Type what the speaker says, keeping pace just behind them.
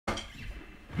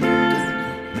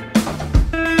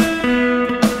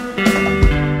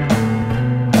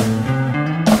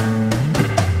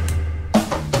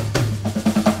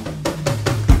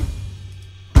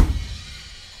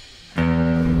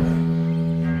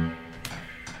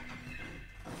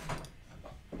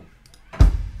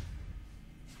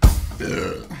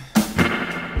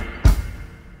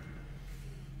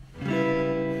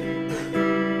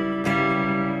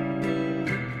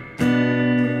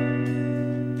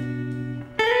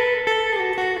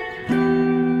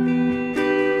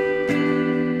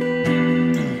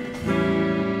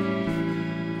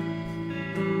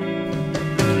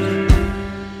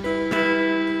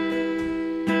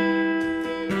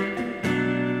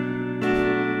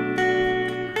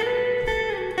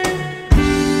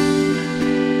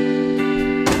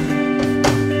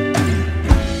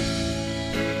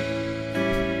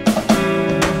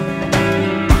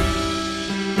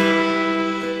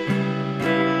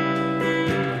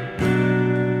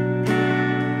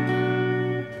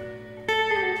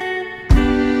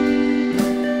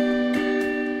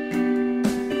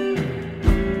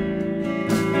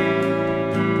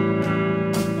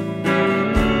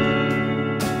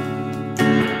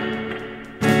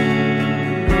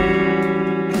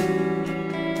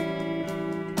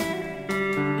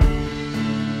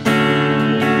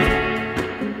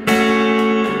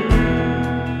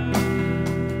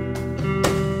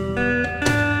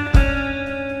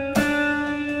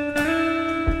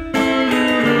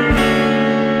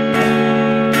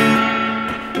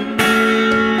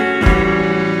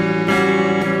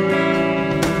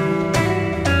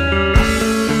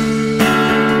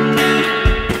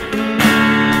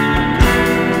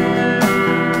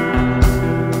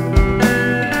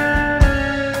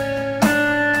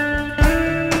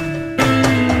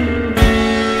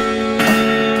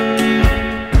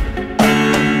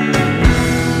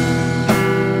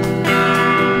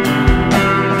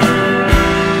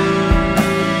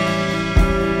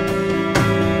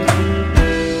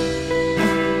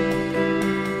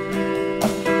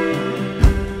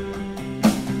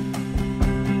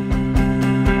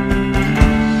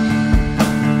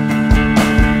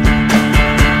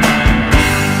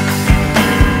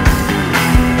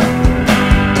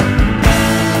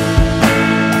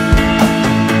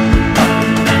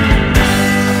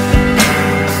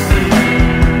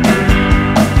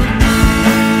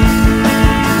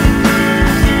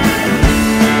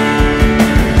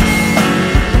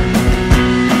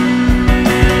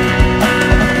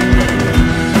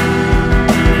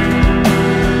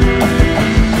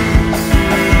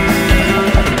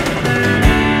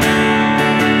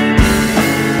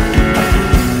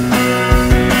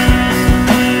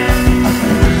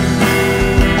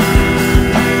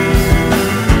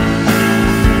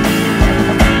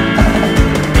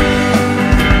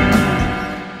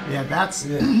Yeah, that's...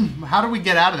 Yeah. How did we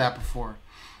get out of that before?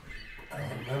 I don't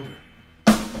remember.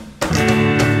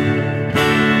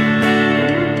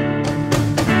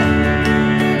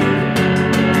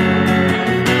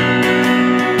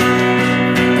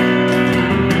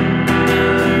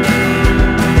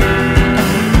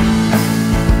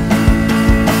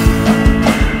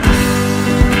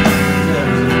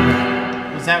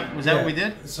 Was that what we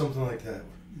did? Something like that.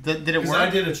 Did it work? I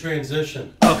did a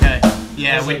transition. Okay.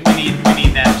 Yeah, we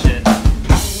need that shit.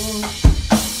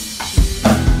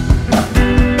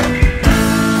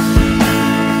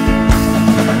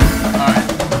 Alright.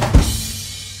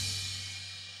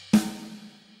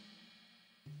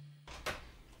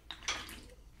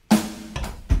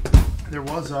 There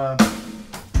was a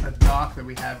dock that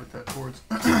we had with the chords.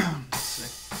 Let's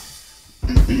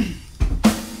see.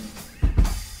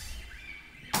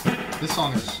 This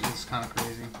song is kind of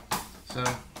crazy. So,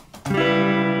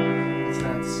 it's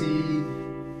that C.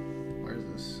 Where is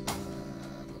this?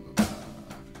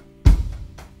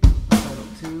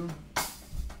 LP2.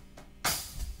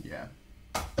 Yeah.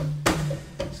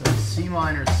 So C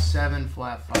minor 7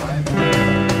 flat 5. B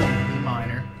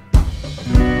minor.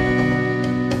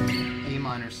 A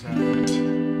minor 7.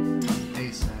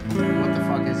 A 7. What the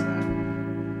fuck is that?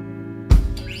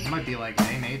 It might be like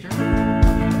A major.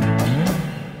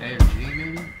 A or G,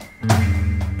 maybe?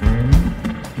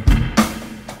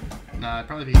 Nah, it'd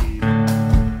probably be...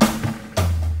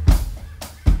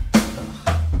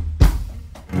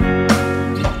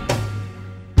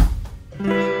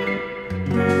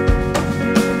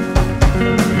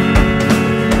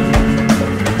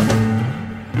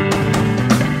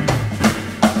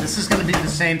 This is going to be the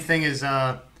same thing as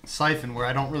Siphon, where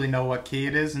I don't really know what key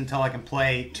it is until I can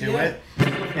play to it.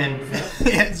 And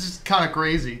yeah, it's just kind of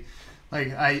crazy.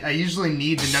 Like, I usually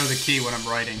need to know the key when I'm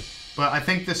writing. But I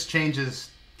think this changes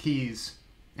keys.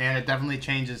 And it definitely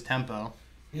changes tempo.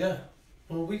 Yeah.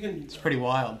 Well, we can... It's pretty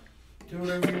wild. Do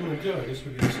whatever you want to do. I guess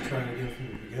we can just try it again from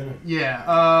the beginning.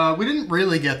 Yeah. We didn't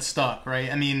really get stuck,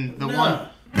 right? I mean, the one...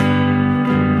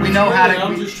 We know really, how to...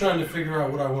 I'm just trying to figure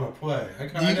out what I want to play.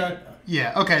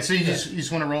 Yeah, okay. So you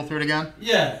just want to roll through it again?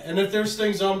 Yeah. And if there's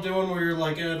things I'm doing where you're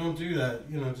like, yeah, don't do that,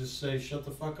 you know, just say, shut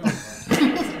the fuck up.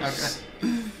 Okay.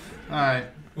 Alright.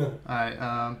 Alright,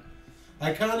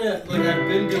 I kind of, like, I've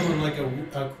been doing, like,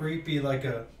 a creepy, like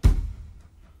a...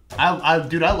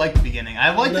 Dude, I like the beginning. I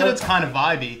like that it's kind of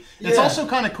vibey. It's also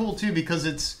kind of cool, too, because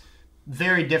it's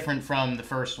very different from the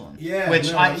first one. Yeah,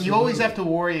 Which you always have to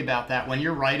worry about that. When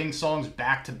you're writing songs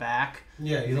back to back,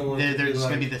 yeah, you don't want they're just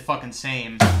going to be the fucking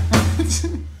same.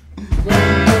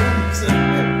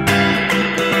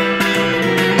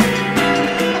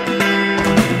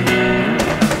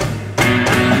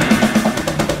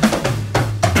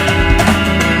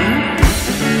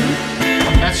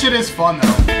 That shit is fun,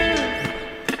 though.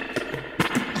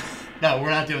 No, we're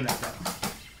not doing that, though.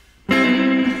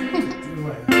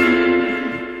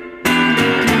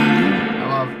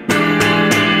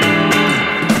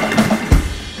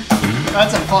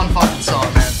 That's a fun fucking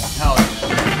song, man. Hell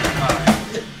yeah.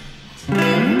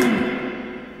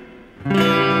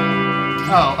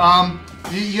 Alright. Oh,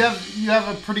 you have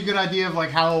a pretty good idea of like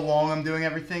how long I'm doing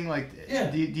everything? Like, yeah.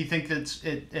 Do you think that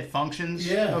it functions?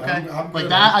 Yeah. Okay. I'm like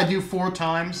that, I do 4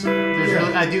 times.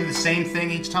 I do the same thing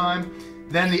each time.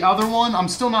 Then the other one, I'm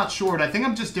still not sure. I think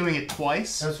I'm just doing it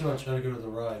twice. That's when I try to go to the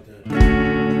ride.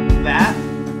 That?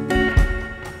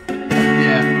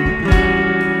 Yeah.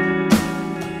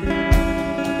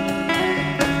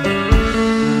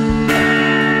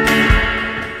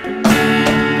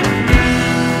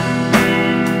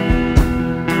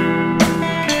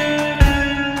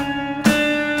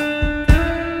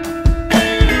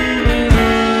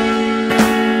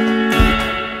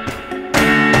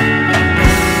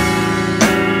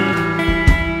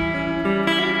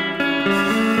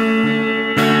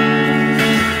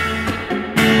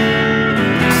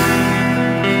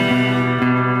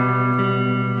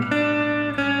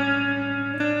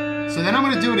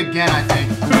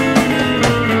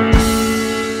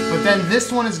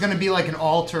 This one is going to be like an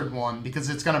altered one because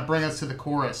it's going to bring us to the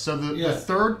chorus. So the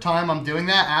third time I'm doing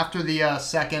that, after the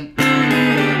second,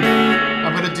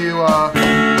 I'm going to do...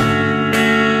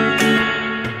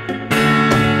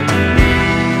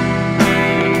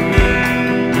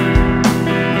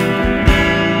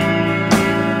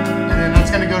 and then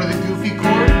that's going to go to the goofy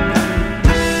chord.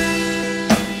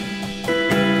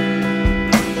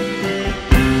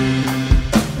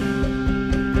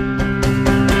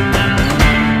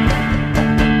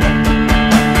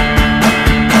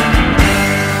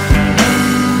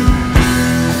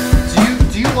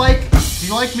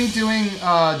 like me doing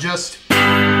just, or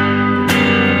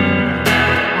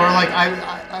like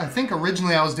I I think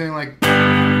originally I was doing like a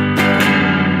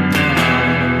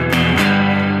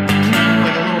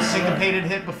little syncopated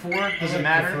hit before. Does it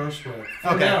matter? The first way.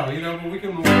 Okay. Now, you know, but we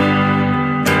can.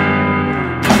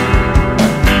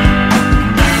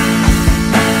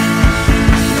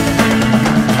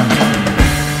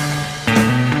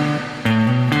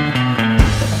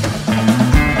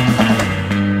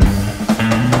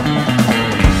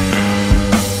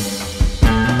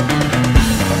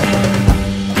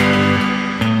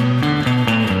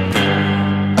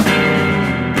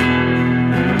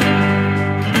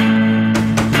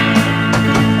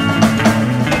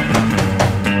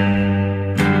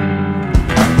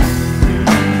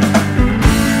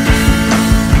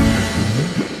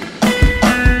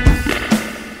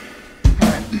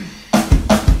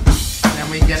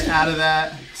 Out of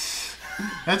that.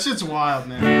 That shit's wild,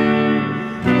 man.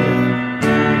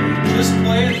 Just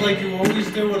play it like you always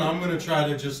do, and I'm gonna try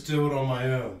to just do it on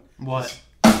my own. What?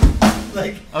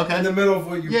 Like, okay. In the middle of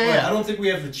what you play. Yeah. I don't think we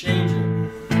have to change it.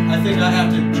 I think I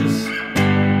have to just...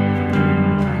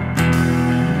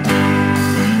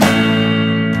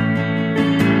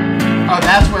 Oh,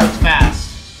 that's where it's fast.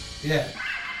 Yeah.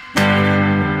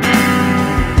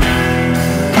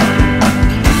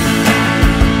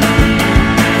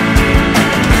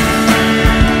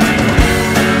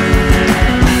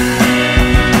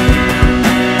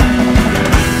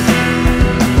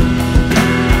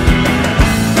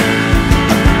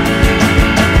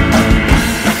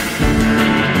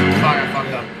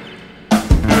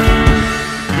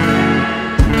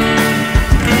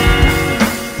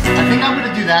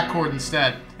 That chord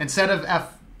instead of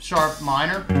F sharp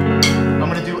minor, I'm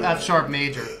gonna do F sharp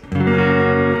major. So we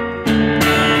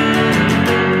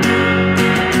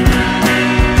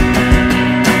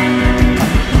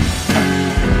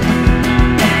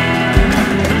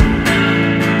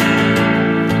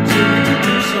could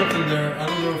do something there. I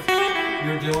don't know if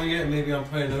you're doing it, maybe I'm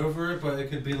playing over it, but it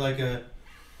could be like a...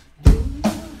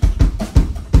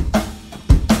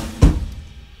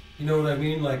 You know what I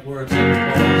mean? Like where it's like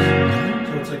a pause.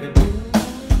 So it's like a...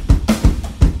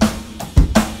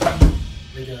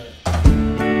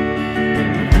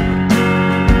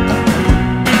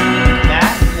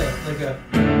 That? Yeah, like a...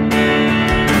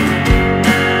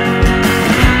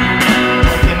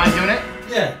 Am I doing it?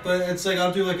 Yeah, but it's like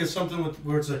I'll do like a something with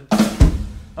where it's a...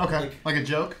 Okay, like a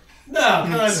joke? No,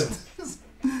 kind of.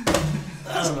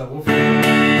 I don't know. We'll figure it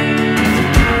out.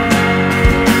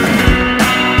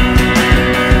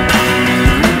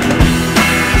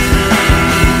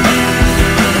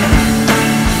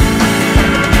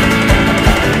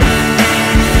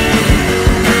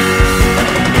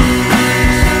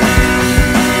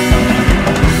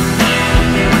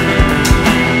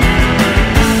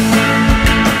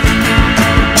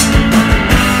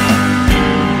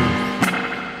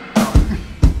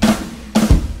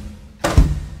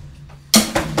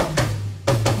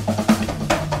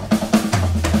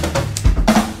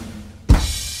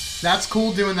 That's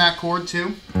cool doing that chord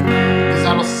too, because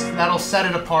that'll set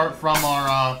it apart from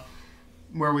our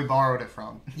where we borrowed it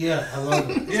from. Yeah, I love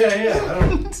it. Yeah. I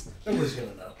don't. Nobody's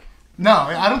gonna know. No,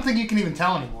 I don't think you can even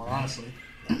tell anymore, honestly.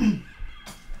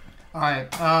 All right,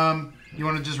 you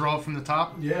want to just roll it from the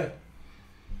top? Yeah.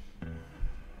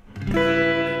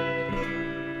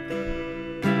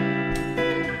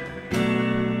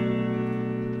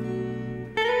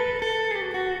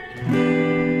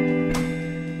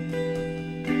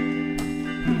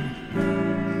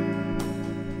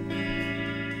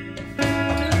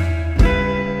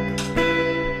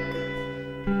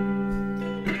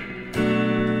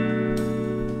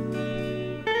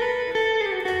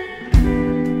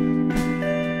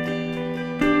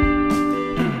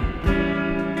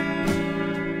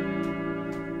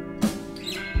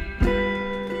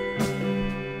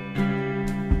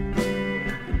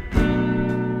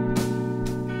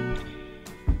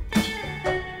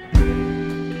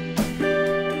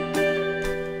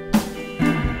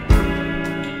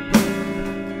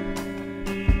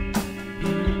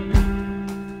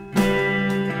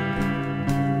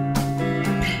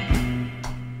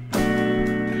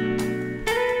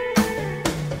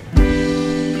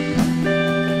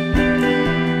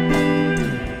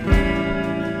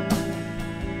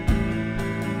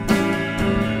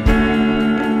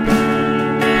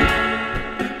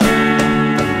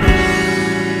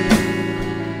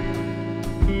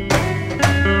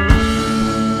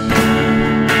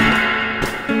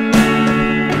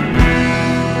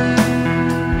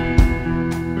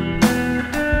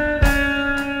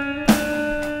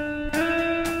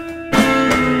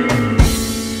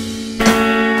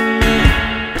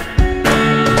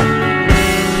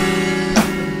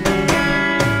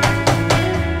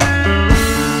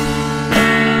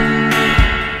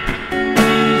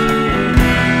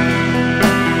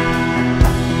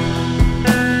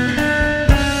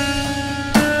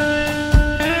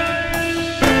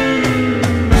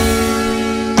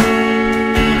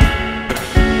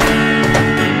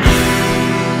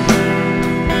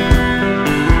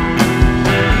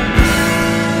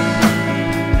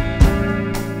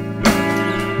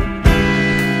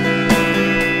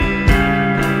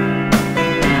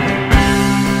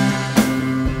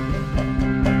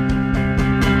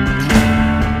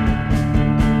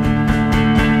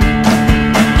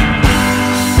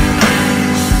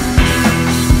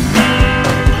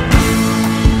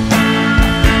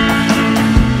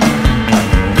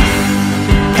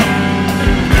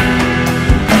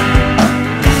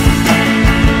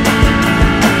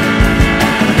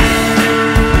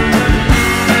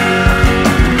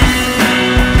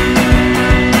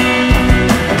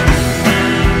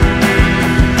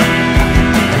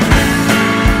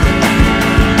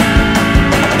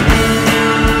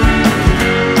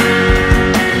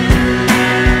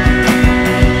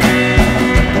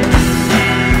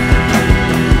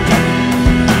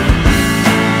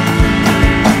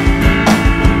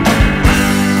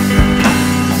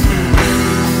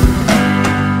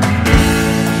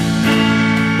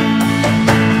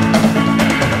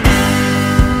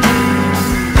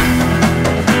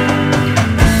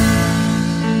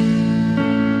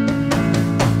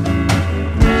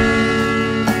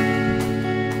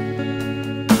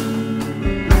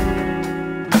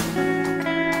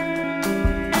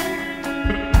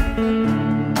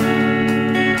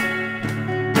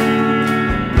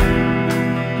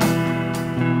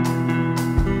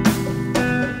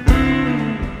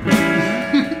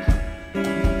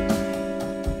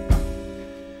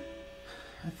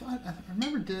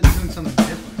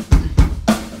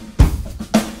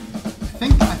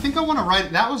 I want to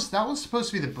write. That was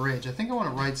supposed to be the bridge. I think I want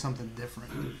to write something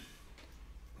different.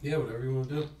 Yeah, whatever you want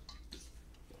to do.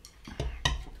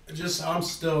 I'm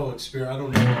still experiencing. I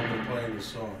don't know how I'm gonna play this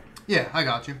song. Yeah, I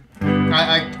got you.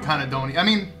 I kind of don't. I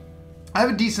mean, I have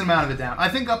a decent amount of it down. I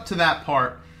think up to that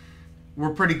part,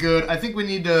 we're pretty good. I think we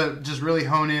need to just really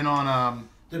hone in on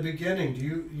the beginning. Do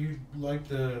you like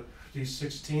these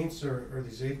 16ths or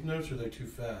these eighth notes? Or are they too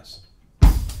fast?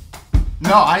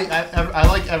 No, I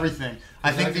like everything.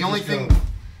 I think the only thing.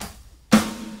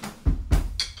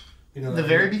 You know, the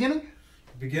very beginning.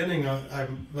 Beginning,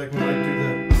 I'm like when I do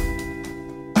the.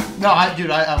 No, I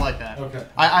like that. Okay.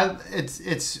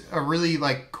 It's a really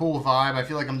like cool vibe. I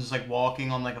feel like I'm just like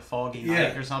walking on like a foggy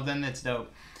night or something. It's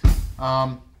dope.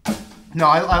 No,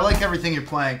 I like everything you're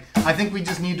playing. I think we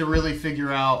just need to really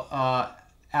figure out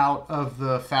of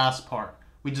the fast part.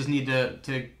 We just need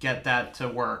to get that to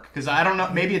work because I don't know.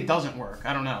 Maybe it doesn't work.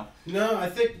 I don't know. No, I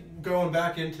think going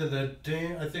back into the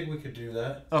ding, I think we could do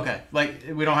that. Okay, like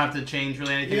we don't have to change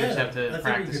really anything. We just have to practice it.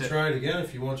 I think we could try it again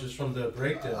if you want, just from the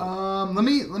breakdown. Let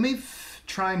me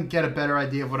try and get a better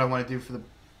idea of what I want to do for the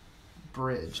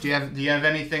bridge. Do you have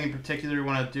anything in particular you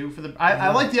want to do for the?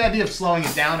 I like the idea of slowing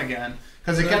it down again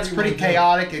because it gets pretty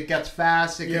chaotic. It gets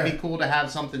fast. It can be cool to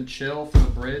have something chill for the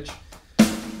bridge.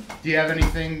 Do you have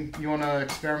anything you want to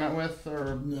experiment with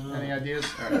or any ideas?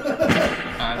 All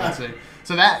right, let's see.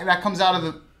 So that comes out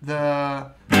of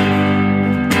the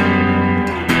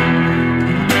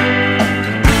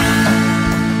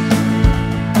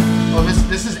Oh,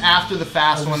 this is after the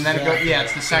fast one. Then it goes. Yeah,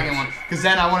 it's the second one. Because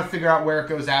then I want to figure out where it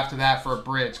goes after that for a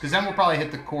bridge. Because then we'll probably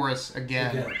hit the chorus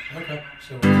again. Okay.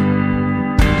 So.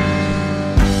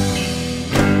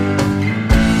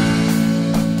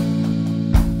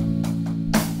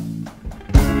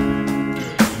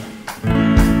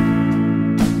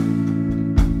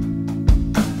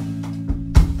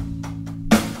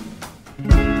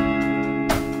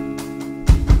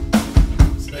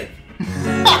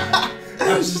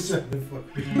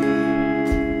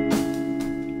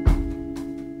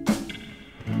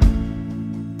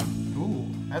 Ooh,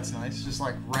 that's nice. Just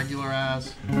like regular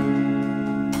ass.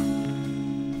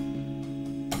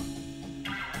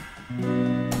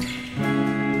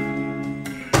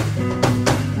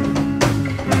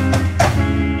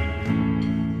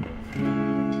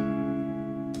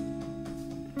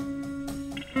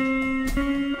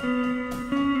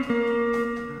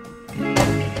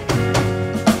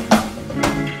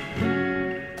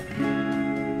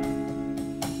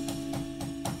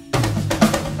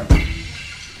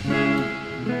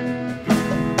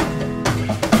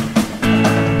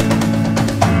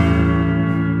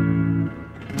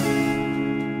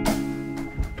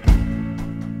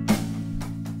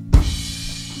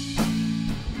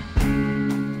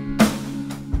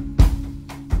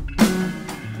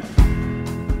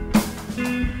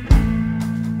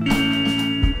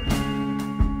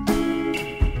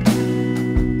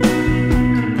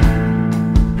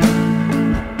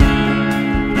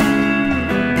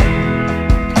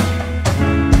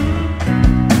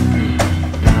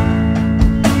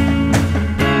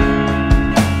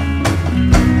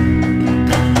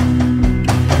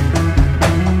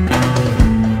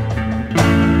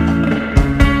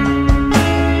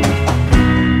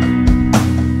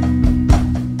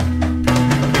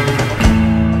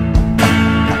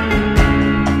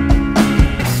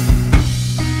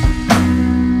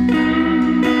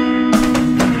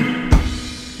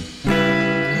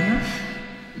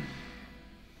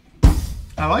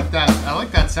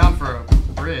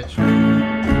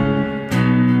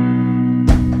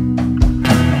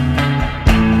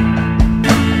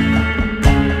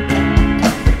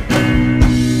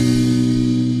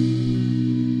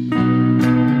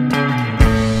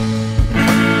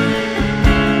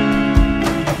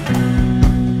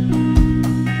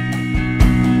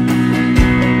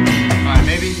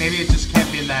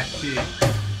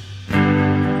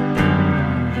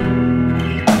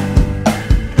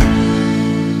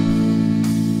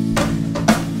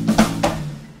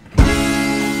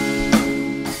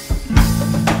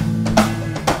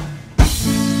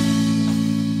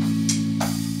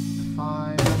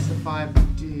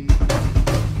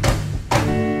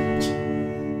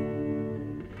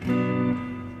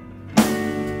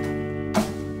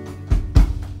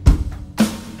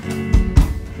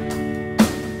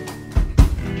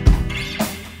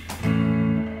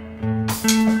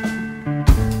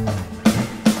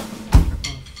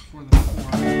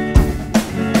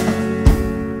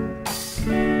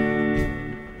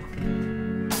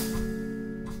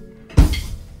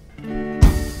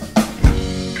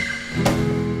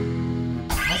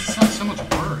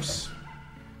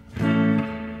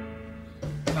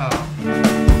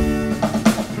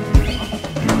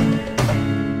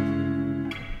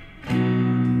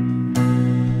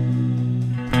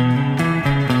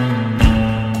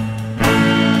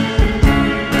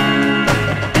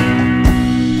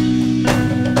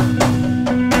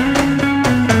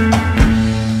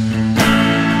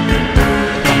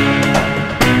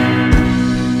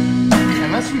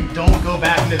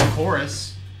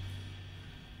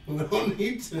 We don't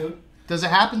need to. Does it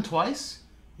happen twice?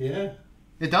 Yeah.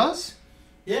 It does?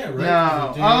 Yeah, right.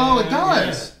 No. Oh, it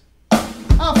does. Yeah.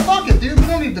 Oh, fuck it, dude. We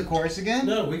don't need the chorus again.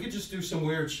 No, we could just do some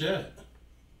weird shit.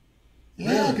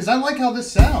 Yeah, because I like how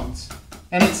this sounds.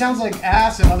 And it sounds like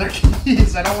ass in other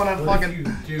keys. I don't want to fucking...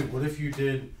 Dude, what if you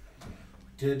did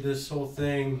this whole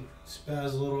thing,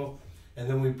 spaz a little, and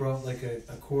then we brought like a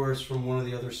chorus from one of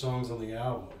the other songs on the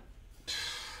album?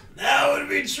 That would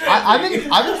be trippy.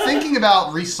 I've been thinking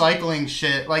about recycling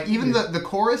shit. Like, even the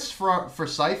chorus for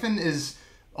Siphon is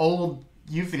old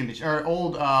Euphony Machine, or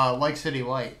old Like City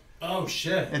Light. Oh,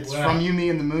 shit. It's from You, Me,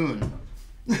 and the Moon.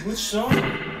 Which song?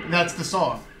 That's the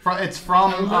song. It's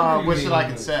from Wish That I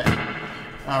Could Say.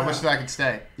 Wish That I Could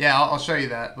Stay. Yeah, I'll show you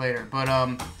that later. But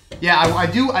yeah, I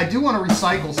do want to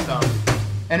recycle stuff,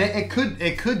 and it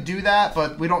could do that,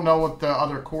 but we don't know what the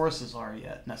other choruses are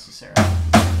yet necessarily.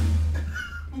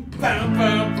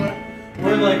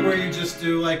 Or like where you just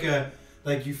do like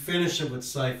you finish it with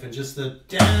Siphon, just the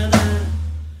dun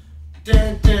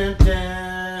dun dun dun,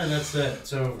 and that's it.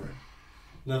 It's over.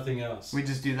 Nothing else. We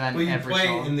just do that in every play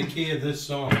song. in the key of this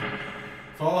song.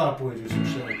 Fall Out Boy do some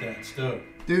shit like that. It's dope.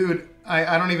 Dude,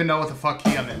 I don't even know what the fuck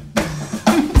key I'm in.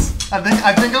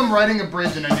 I think I'm writing a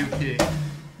bridge in a new key.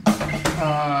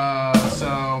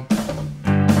 So.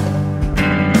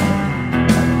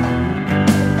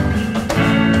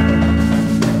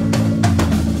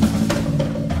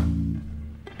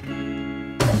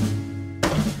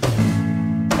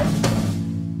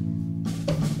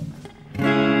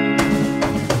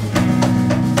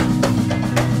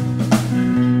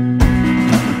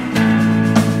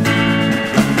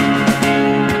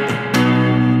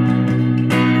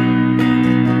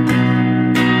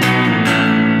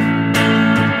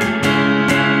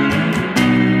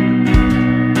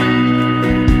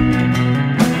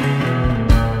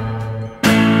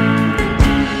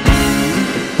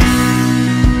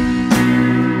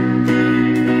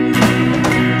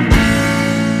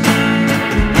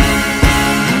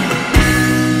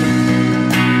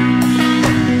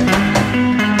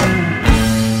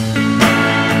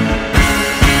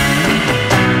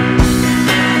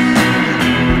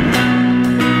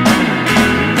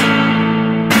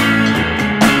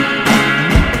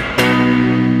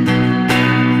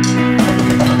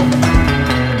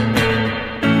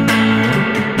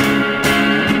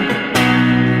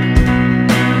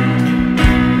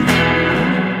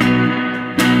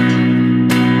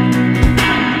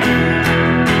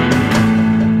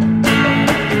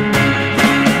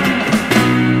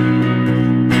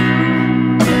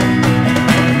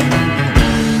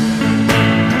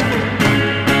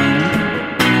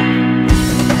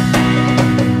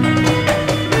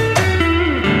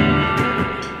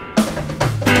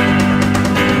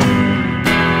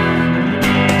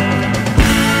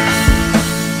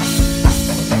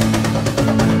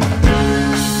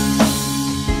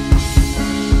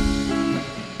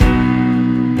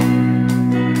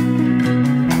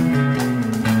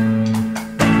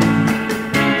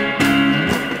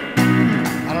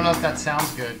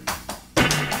 Sounds good.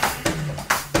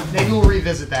 Maybe we'll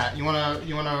revisit that. You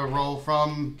wanna roll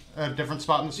from a different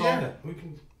spot in the song? Yeah,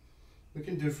 we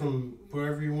can do from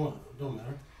wherever you want. It don't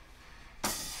matter.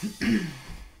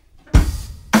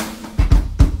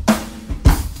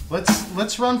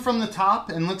 Let's run from the top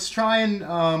and let's try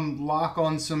and lock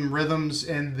on some rhythms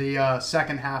in the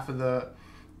second half of the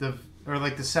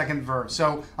second verse.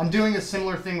 So I'm doing a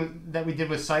similar thing that we did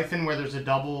with Siphon, where there's a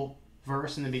double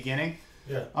verse in the beginning.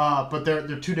 Yeah. But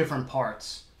they're two different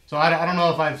parts. So I don't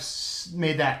know if I've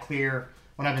made that clear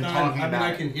when I've been talking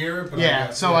about it. I can hear it, but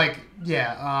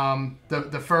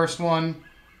the first one,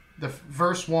 the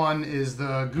verse 1 is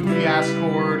the goofy ass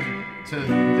chord to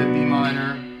the B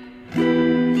minor,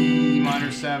 E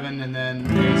minor 7, and then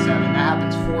A7. That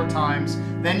happens 4 times.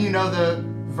 Then you know the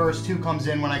verse 2 comes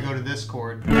in when I go to this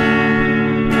chord.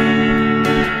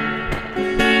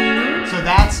 So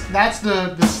that's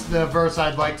the verse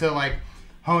I'd like to like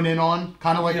hone in on,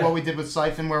 kind of like what we did with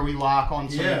Siphon, where we lock on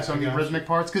some of the rhythmic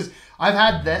parts, because I've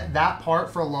had that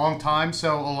part for a long time,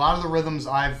 so a lot of the rhythms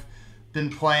I've been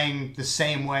playing the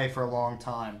same way for a long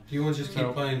time. Do you want to just keep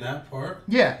playing that part?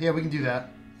 Yeah, we can do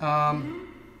that.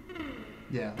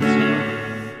 Yeah.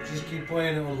 Just keep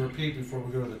playing it on repeat before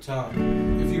we go to the top,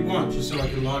 if you want, just so I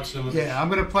can lock some of it. Yeah, I'm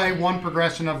going to play one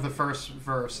progression of the first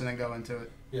verse and then go into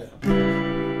it. Yeah.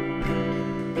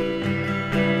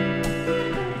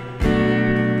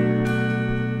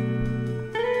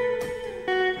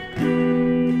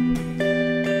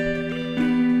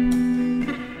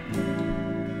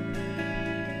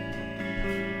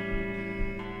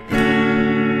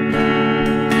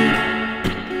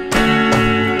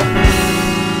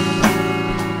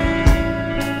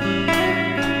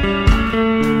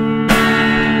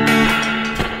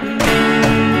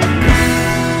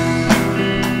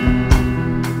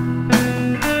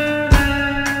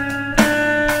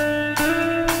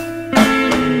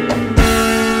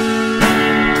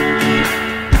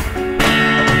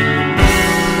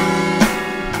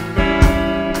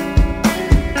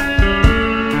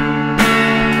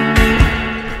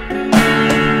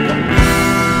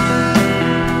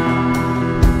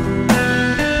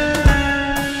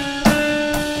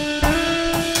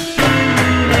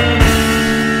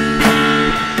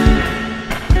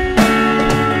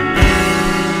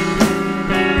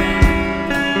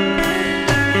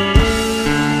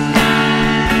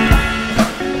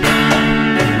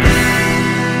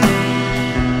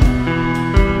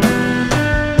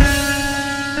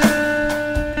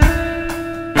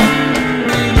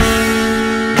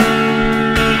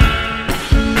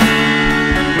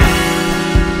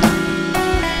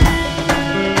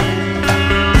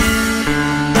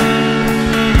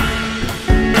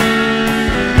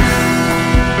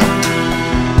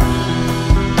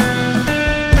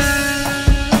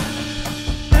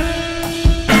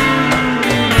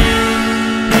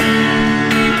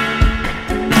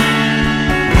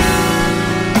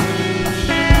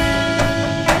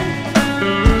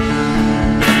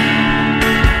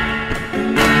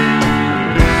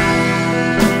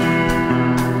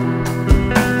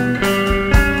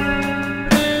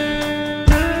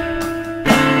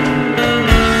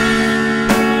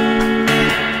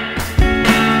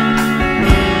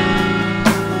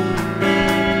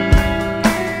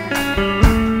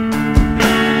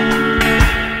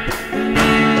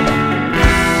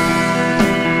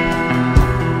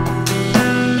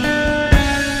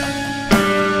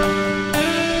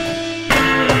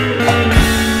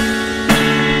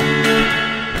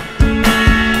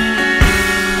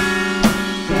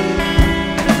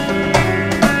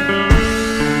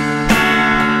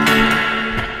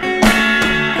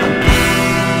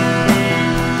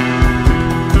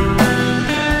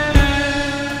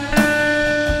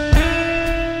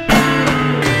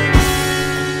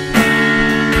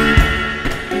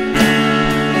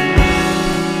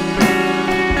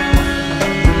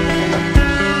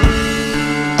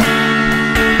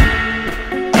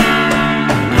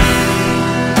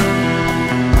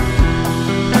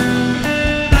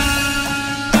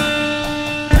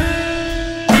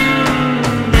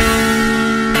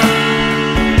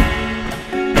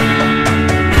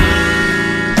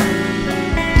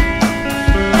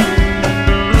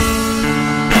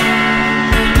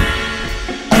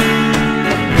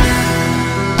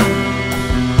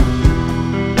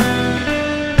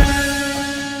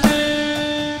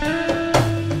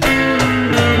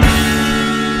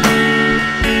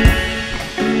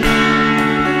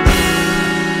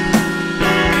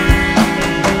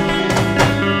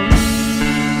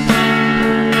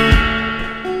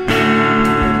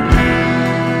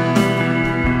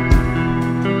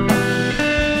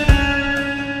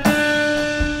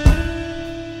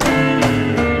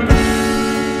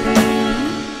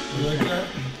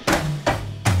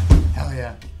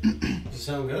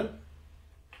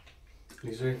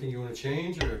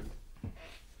 or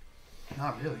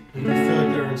Not really. did you feel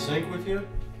like they were in sync with you?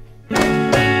 Yeah,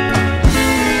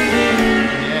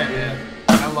 man.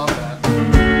 I love that.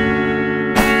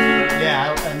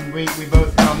 Yeah, and we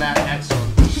both hit on that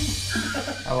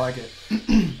excellent. I like it.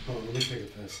 Oh, let me take a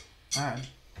piss. Alright.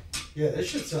 Yeah, this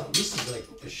shit sounds. This is like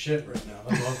the shit right now.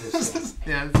 I love this song.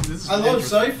 Yeah, this is I love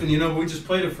Siphon. You know, we just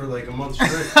played it for like a month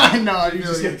straight. I know, I You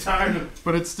just really, get tired of.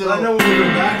 but it's still. I know when we go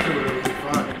back to it, it'll be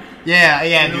fine. Yeah,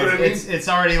 yeah, You know dude. what I mean? It's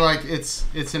already like it's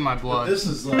in my But blood. this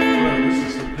is like, wow, this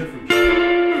is some different shit.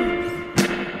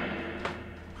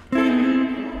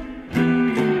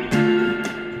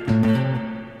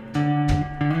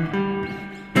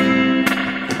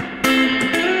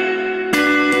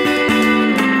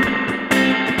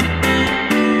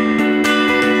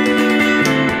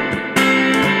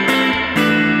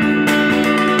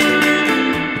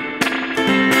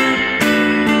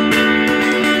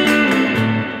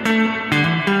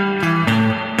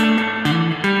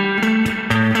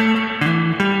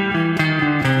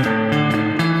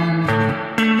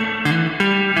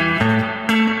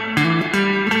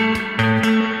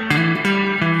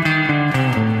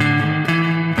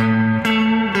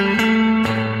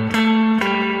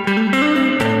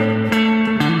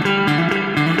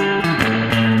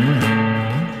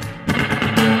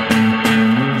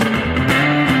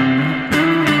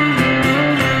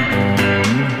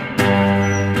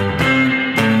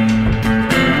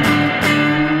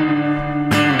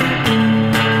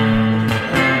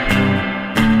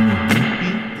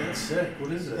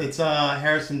 It's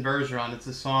Harrison Bergeron. It's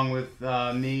a song with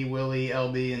me, Willie,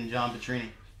 LB, and John Petrini.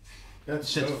 That's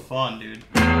Shit's dope. fun, dude.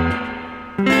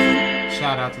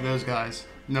 Shout out to those guys.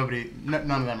 None of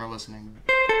them are listening.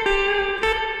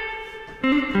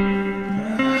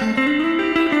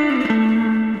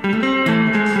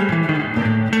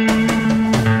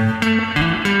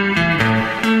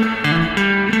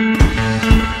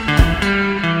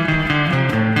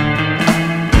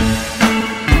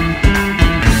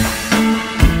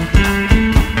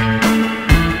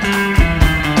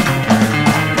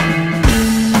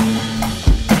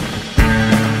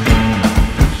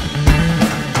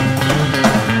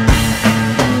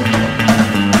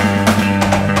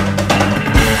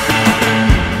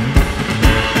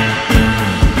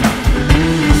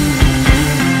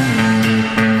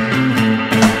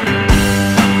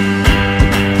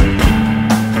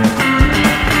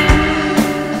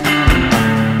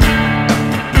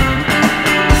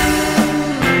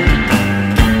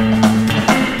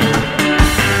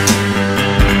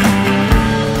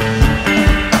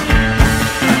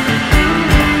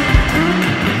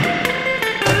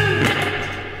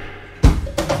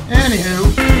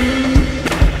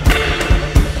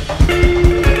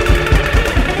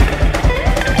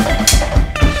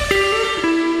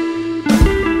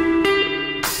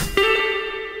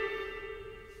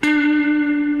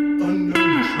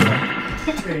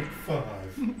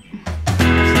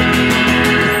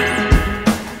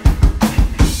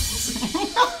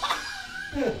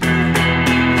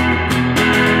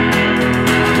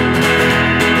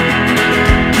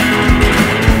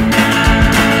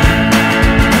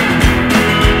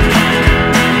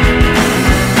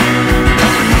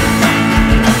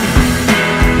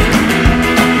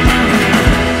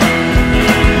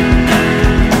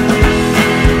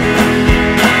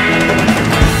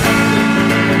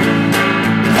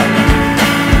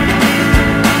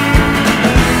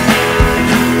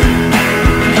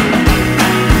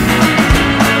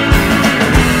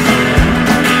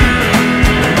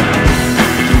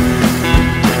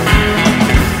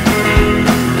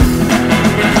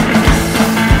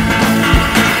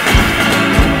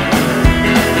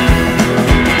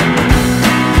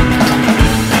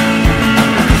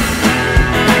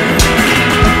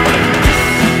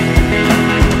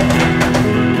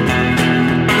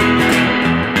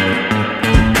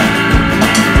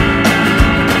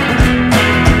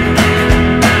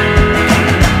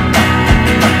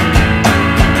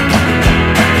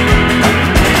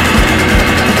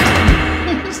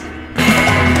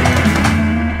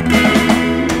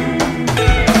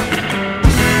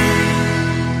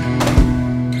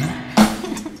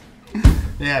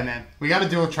 Yeah, man. We got to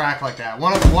do a track like that.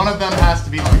 One of them has to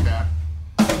be like that.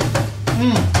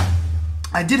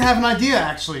 I did have an idea,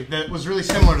 actually, that was really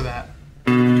similar to that.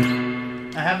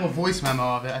 I have a voice memo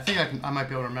of it. I think I might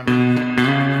be able to remember.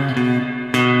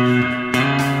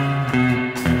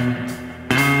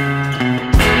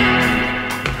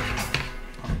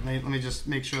 Let me just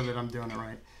make sure that I'm doing it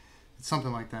right. It's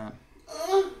something like that.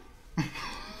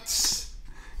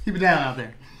 Keep it down out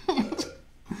there.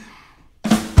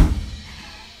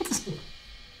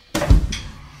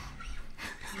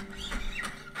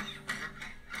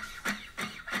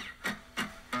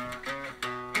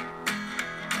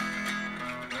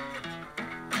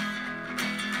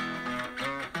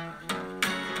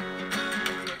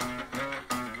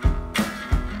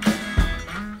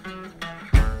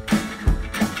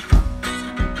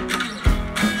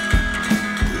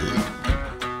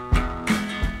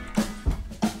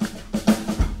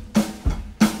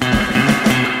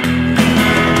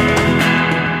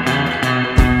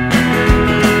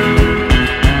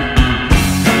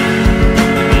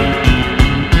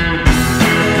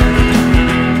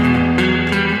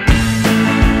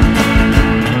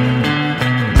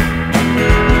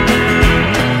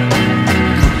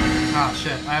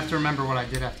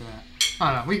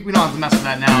 master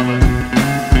that now, but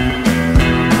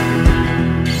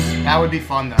that would be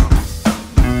fun though.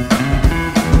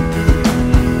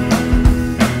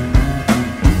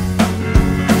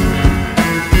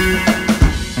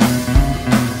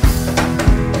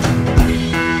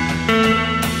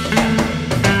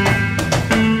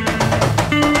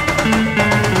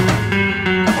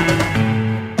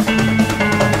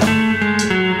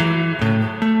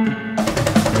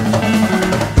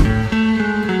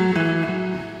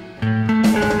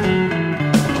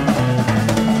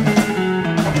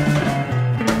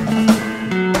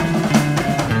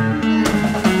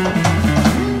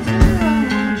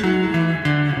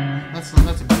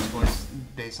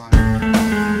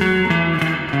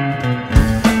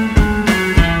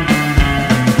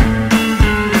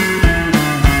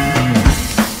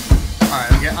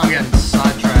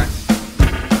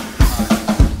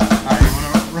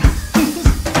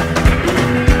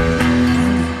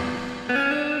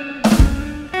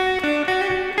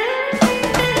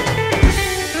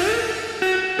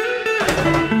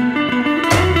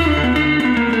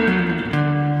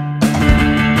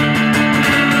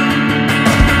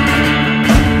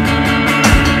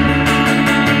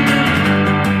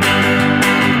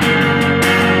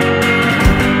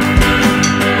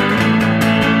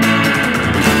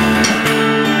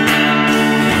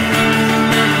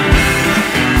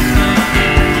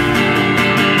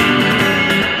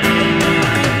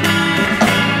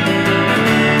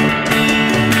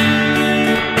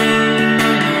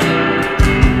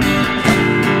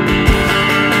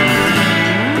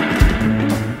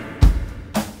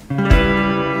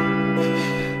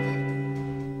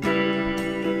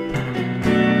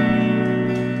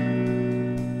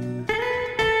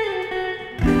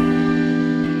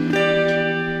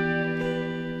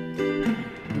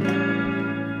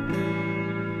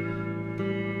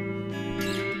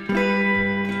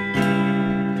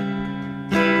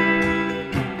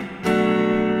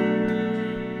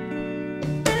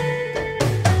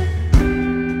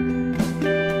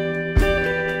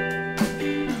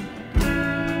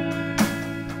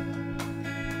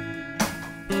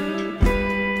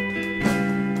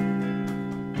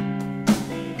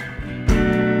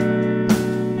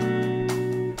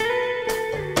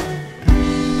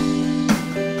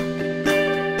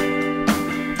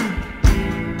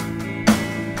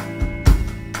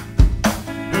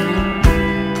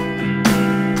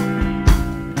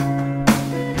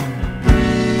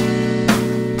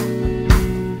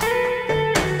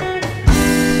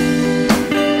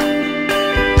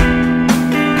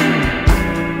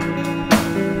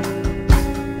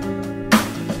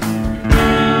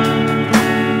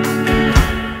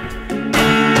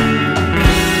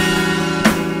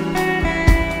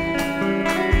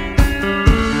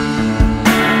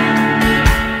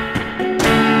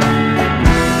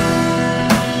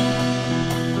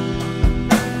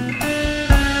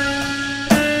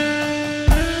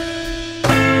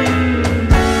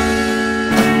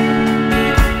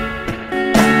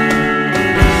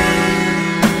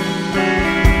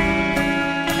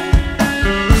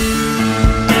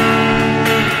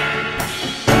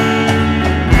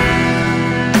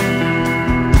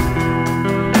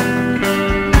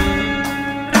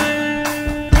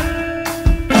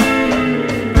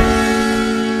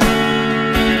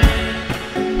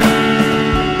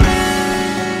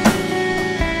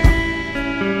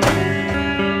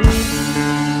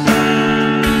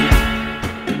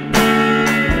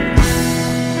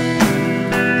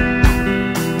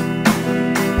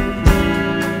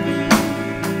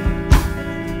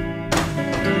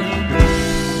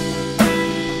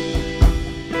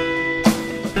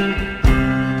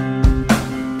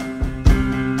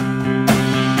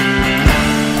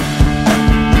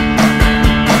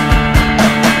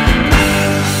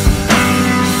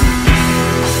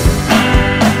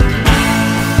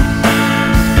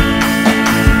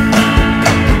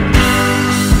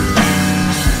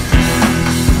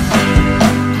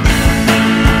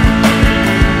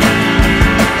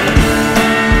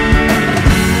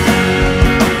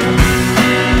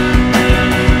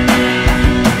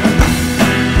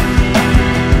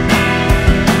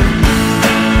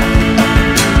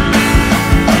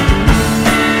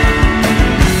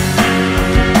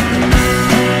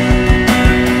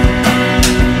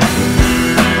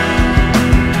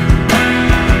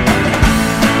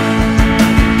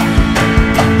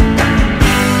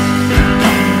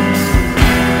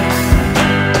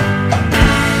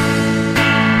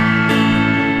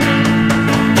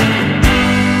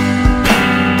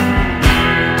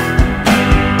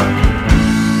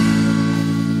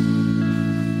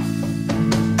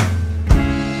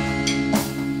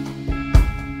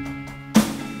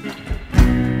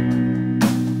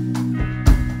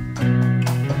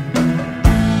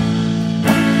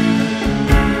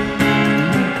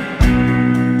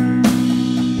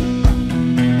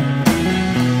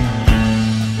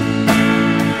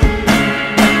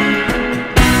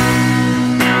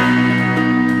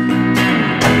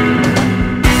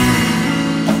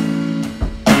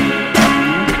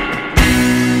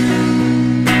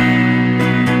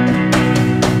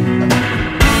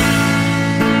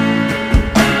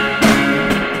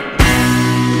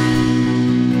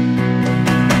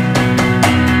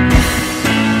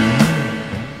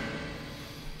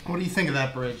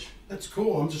 that bridge. That's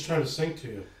cool. I'm just trying to sync to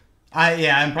you.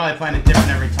 I'm probably playing it different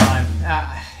every time.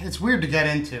 It's weird to get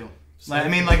into. Like, I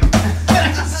mean, like,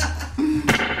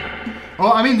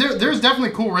 well, I mean, there's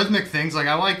definitely cool rhythmic things. Like,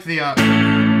 I like the,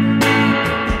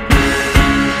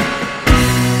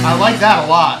 I like that a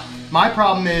lot. My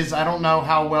problem is I don't know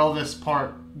how well this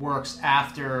part works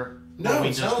after what we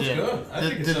just sounds did. Good. I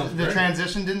think it sounds the great.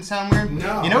 transition didn't sound weird?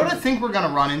 No. You know what I think we're going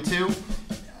to run into?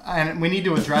 And we need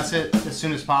to address it as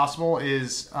soon as possible,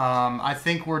 is I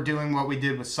think we're doing what we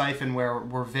did with Siphon, where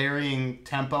we're varying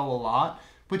tempo a lot,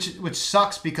 which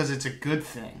sucks because it's a good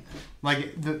thing.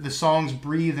 Like, the songs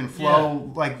breathe and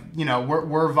flow, like, you know,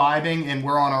 we're vibing and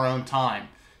we're on our own time.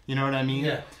 You know what I mean?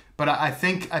 Yeah. But I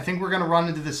think we're going to run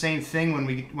into the same thing when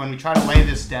we try to lay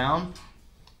this down.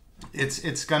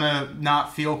 It's going to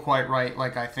not feel quite right,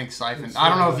 like I think Siphon. I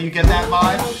don't know if you get that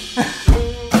vibe.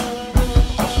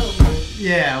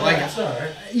 Yeah, like, it's all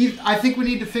right. I think we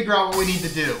need to figure out what we need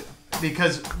to do,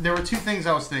 because there were two things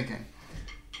I was thinking.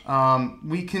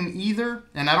 We can either,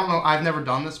 and I don't know, I've never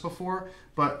done this before,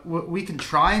 but what we can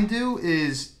try and do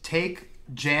is take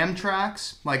jam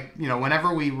tracks, like, you know,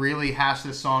 whenever we really hash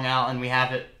this song out and we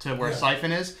have it to where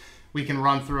Siphon is, we can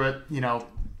run through it, you know,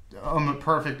 almost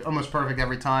perfect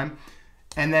every time,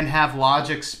 and then have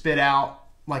Logic spit out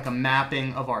like a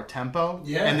mapping of our tempo,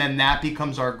 and then that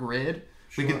becomes our grid.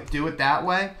 Sure. We could do it that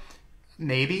way.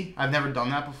 Maybe. I've never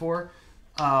done that before.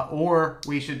 Or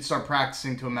we should start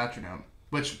practicing to a metronome,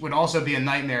 which would also be a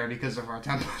nightmare because of our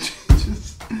tempo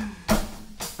changes.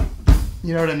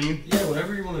 You know what I mean? Yeah,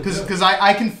 whatever you want to do. Because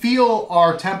I can feel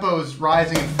our tempos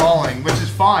rising and falling, which is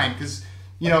fine, because,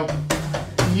 you know,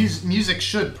 music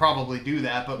should probably do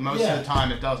that, but most of the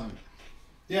time it doesn't.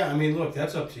 Yeah, I mean, look,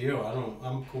 that's up to you.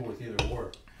 I'm cool with either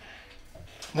or.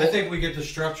 Well, I think we get the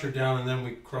structure down and then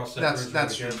we cross that bridge when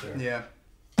we get there.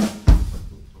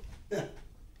 Yeah.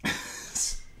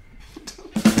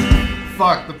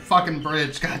 Fuck, the fucking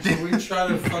bridge, goddamn. We try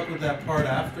to fuck with that part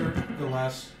after the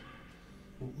last...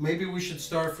 Maybe we should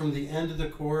start from the end of the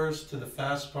chorus to the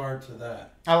fast part to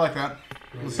that. I like that.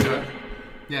 Let's do it.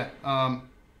 Yeah.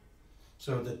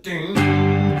 So the ding...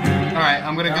 Alright,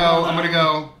 I'm gonna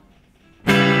go...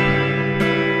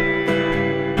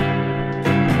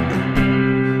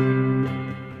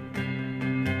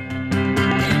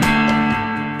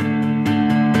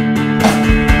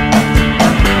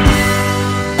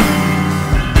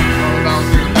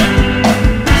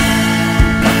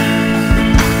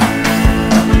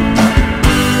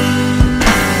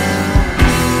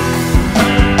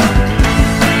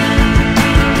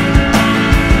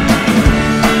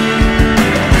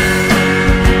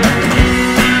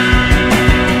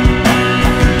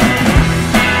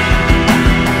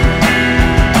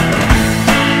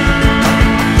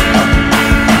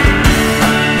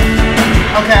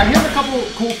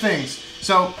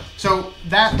 So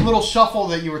that little shuffle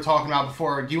that you were talking about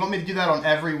before, do you want me to do that on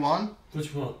every one?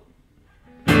 Which one?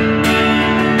 Because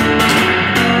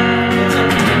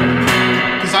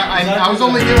I was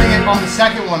only doing it on the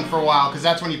second one for a while, because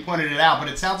that's when you pointed it out, but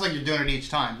it sounds like you're doing it each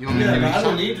time. You want me to do it each time? I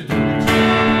don't need to do it each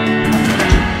time.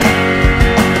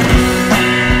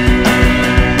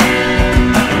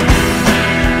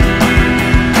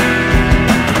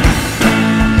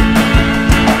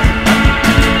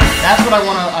 That's what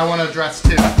I want to address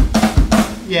too.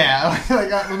 Yeah,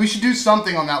 like, we should do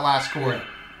something on that last chord.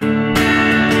 I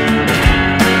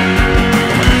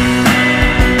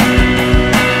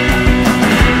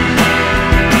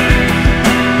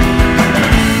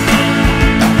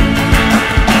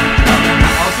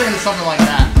was thinking of something like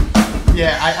that.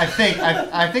 Yeah, I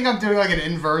think I'm doing like an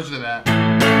inversion of that.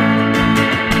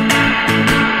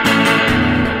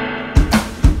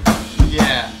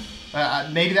 Yeah,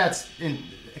 maybe that's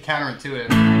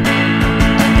counterintuitive.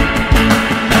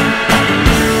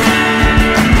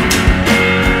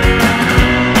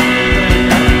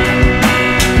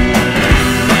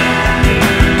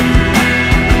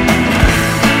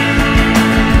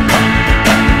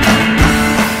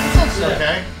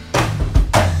 Okay.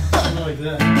 Something like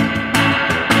that.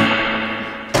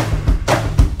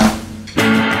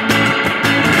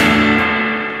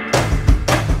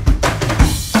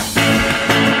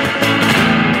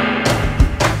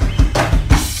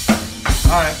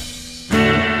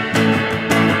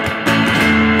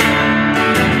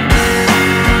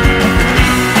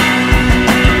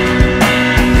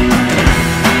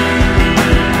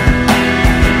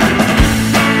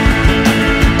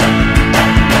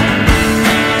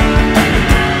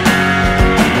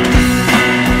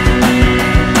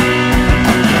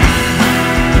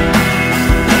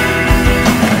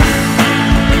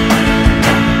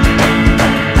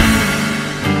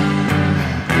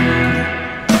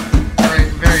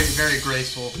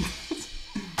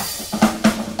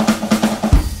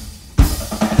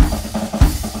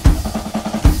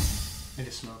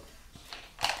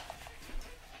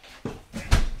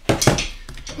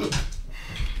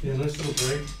 Yeah, nice little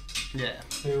break. Yeah.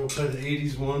 Maybe we'll play the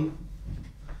 80s one.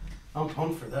 I'm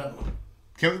pumped for that one.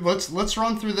 Let's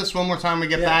run through this one more time. We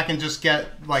get back and just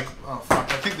get like, oh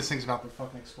fuck! I think this thing's about to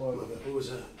fucking explode. What was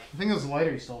that? I think it was the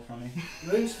lighter you stole from me.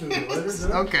 Thanks to the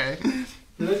lighter. Okay.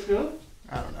 Did that go?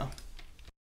 I don't know.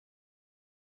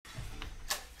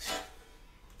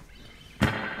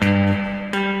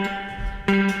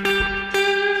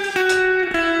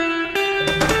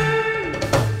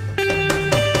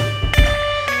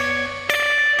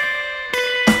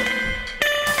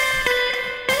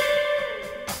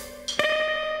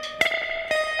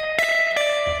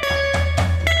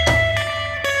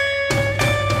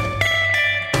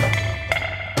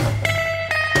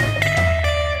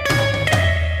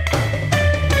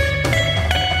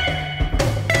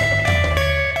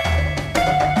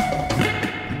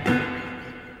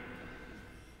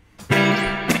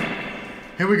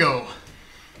 Here we go.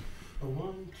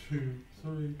 1, 2,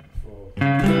 3, 4.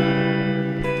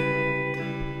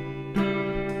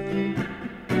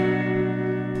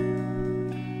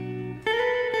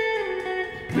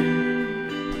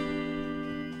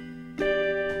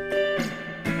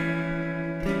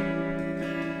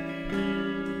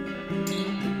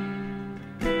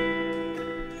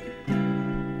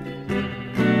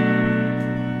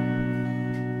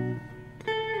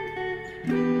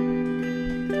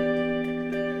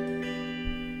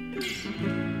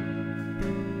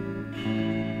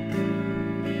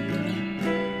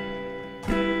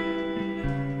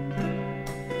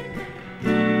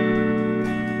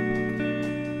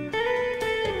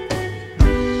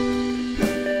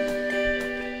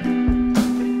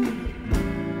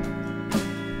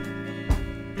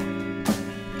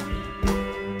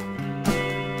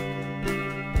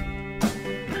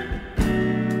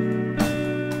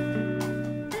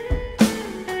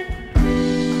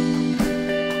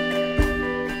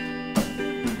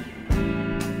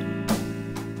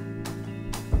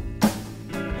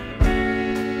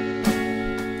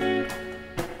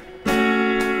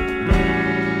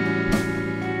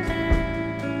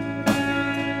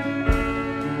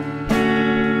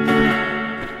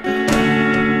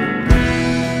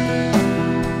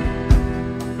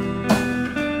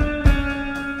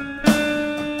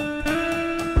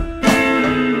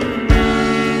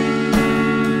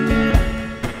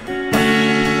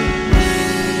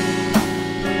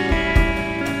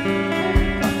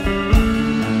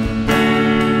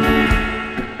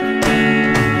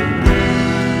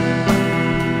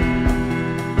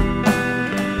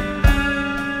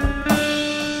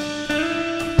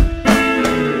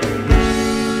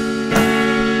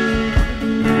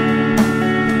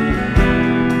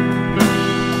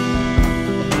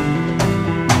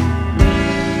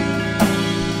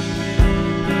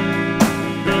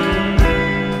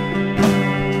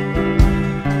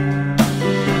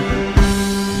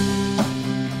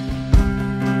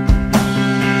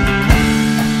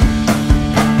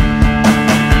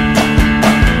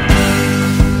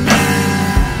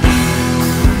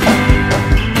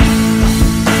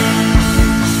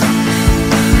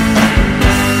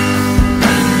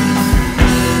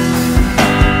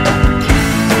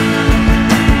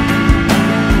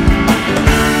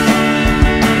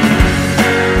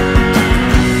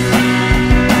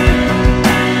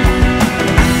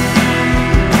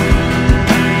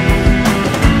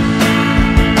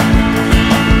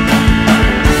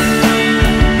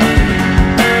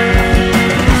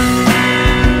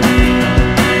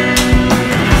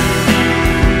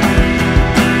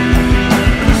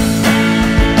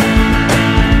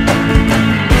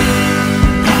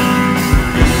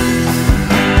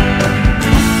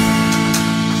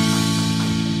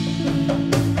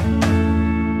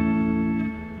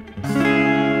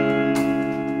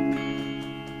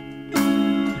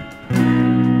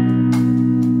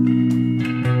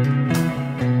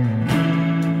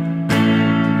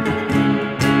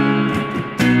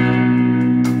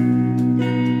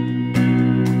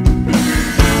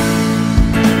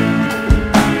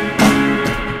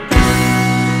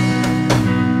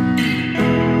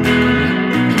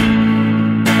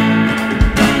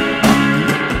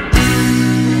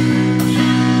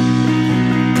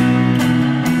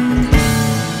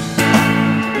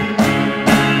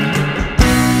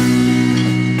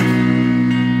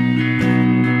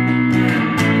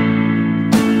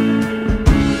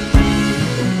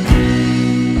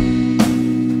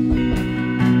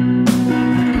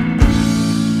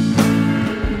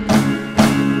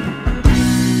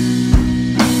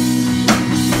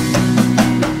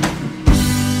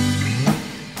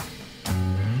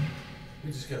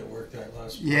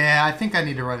 Yeah, I think I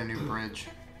need to write a new bridge.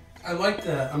 I like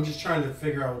that. I'm just trying to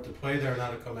figure out what to play there and how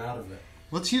to come out of it.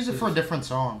 Let's use it for a different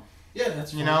song. Yeah,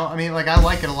 that's fine. You know, I mean, like, I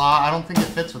like it a lot. I don't think it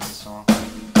fits with this song.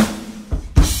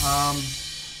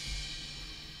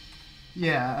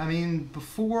 Yeah, I mean,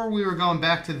 before we were going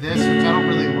back to this, which I don't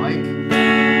really like.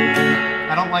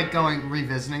 I don't like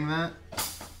revisiting that.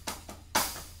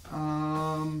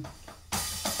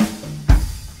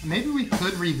 Maybe we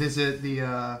could revisit the,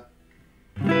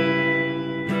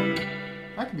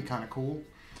 that could be kind of cool.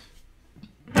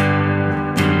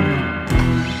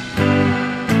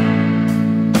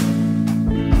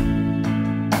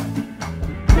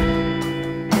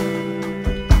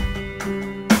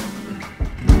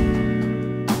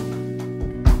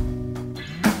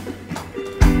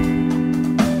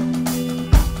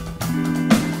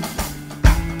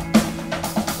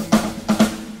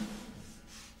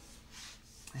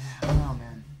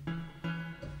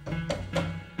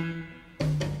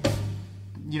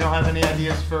 You don't have any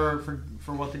ideas for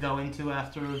what to go into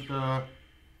after the...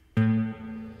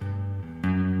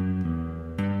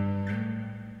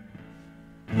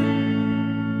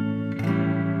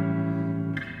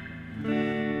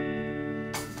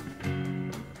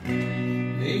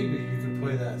 Maybe you could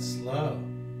play that slow.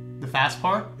 The fast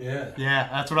part? Yeah. Yeah,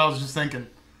 that's what I was just thinking.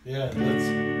 Yeah,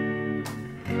 let's...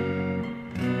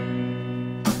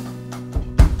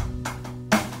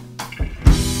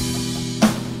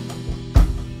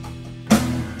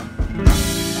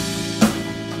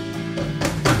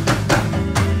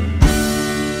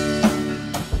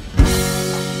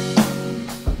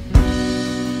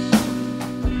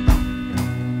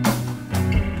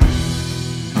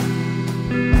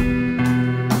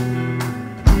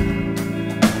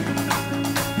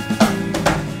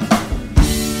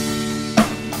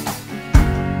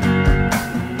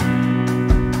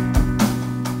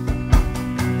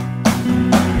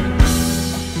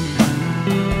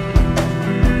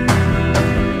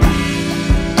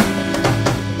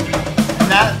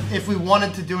 If we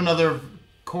wanted to do another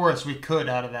chorus, we could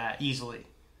out of that easily.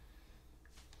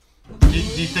 Do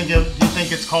you think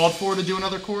it's called for to do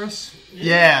another chorus?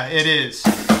 Yeah, it is.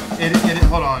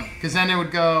 Hold on, because then it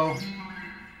would go.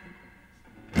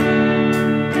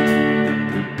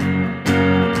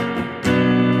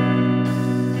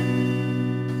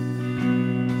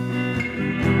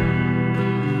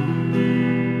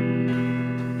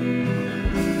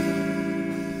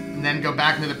 And then go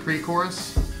back into the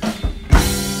pre-chorus.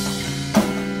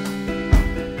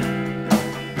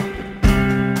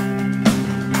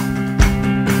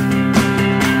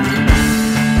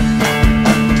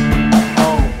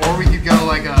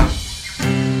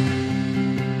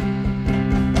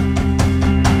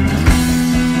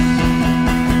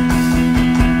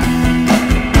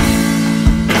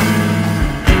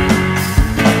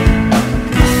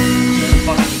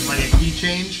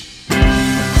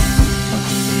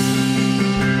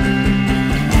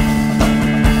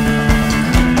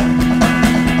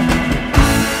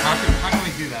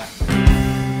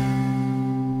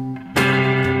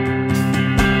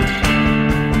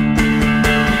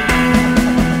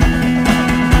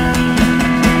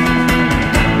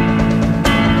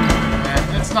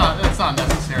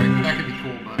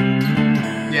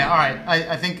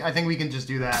 I think we can just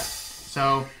do that.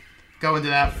 So go into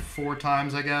that 4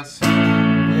 times, I guess.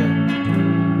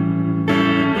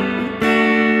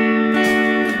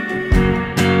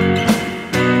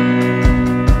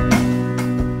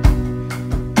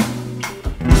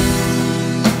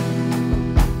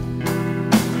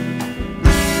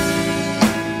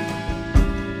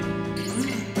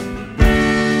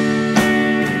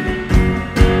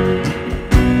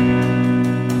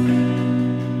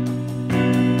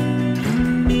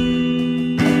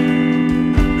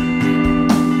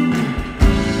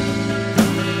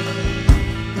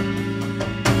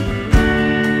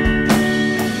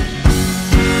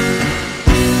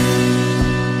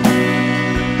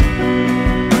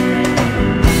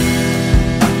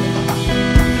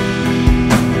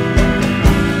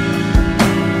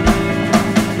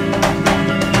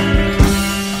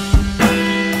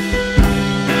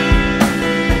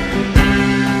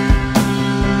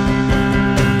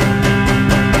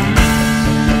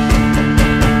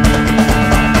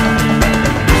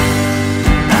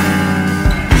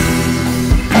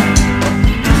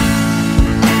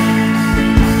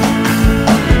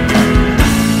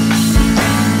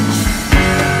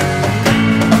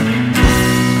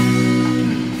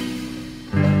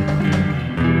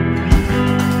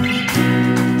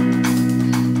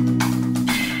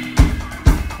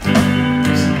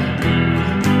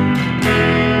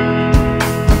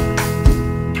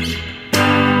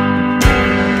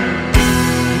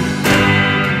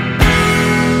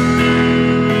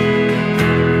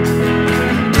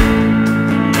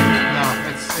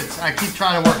 I keep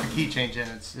trying to work a key change in.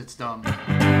 It's dumb.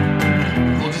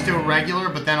 We'll just do a regular,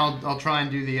 but then I'll try and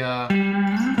do the octaves.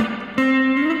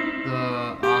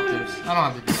 I don't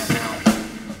have to do that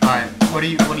now. All right. What are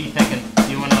you thinking?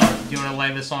 Do you wanna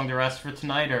lay this song to rest for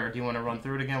tonight, or do you want to run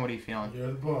through it again? What are you feeling? You're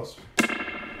the boss.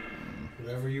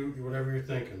 Whatever you're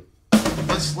thinking.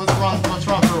 Let's run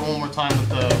through it one more time with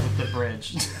the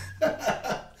bridge.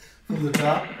 From the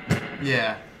top?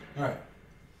 Yeah. All right.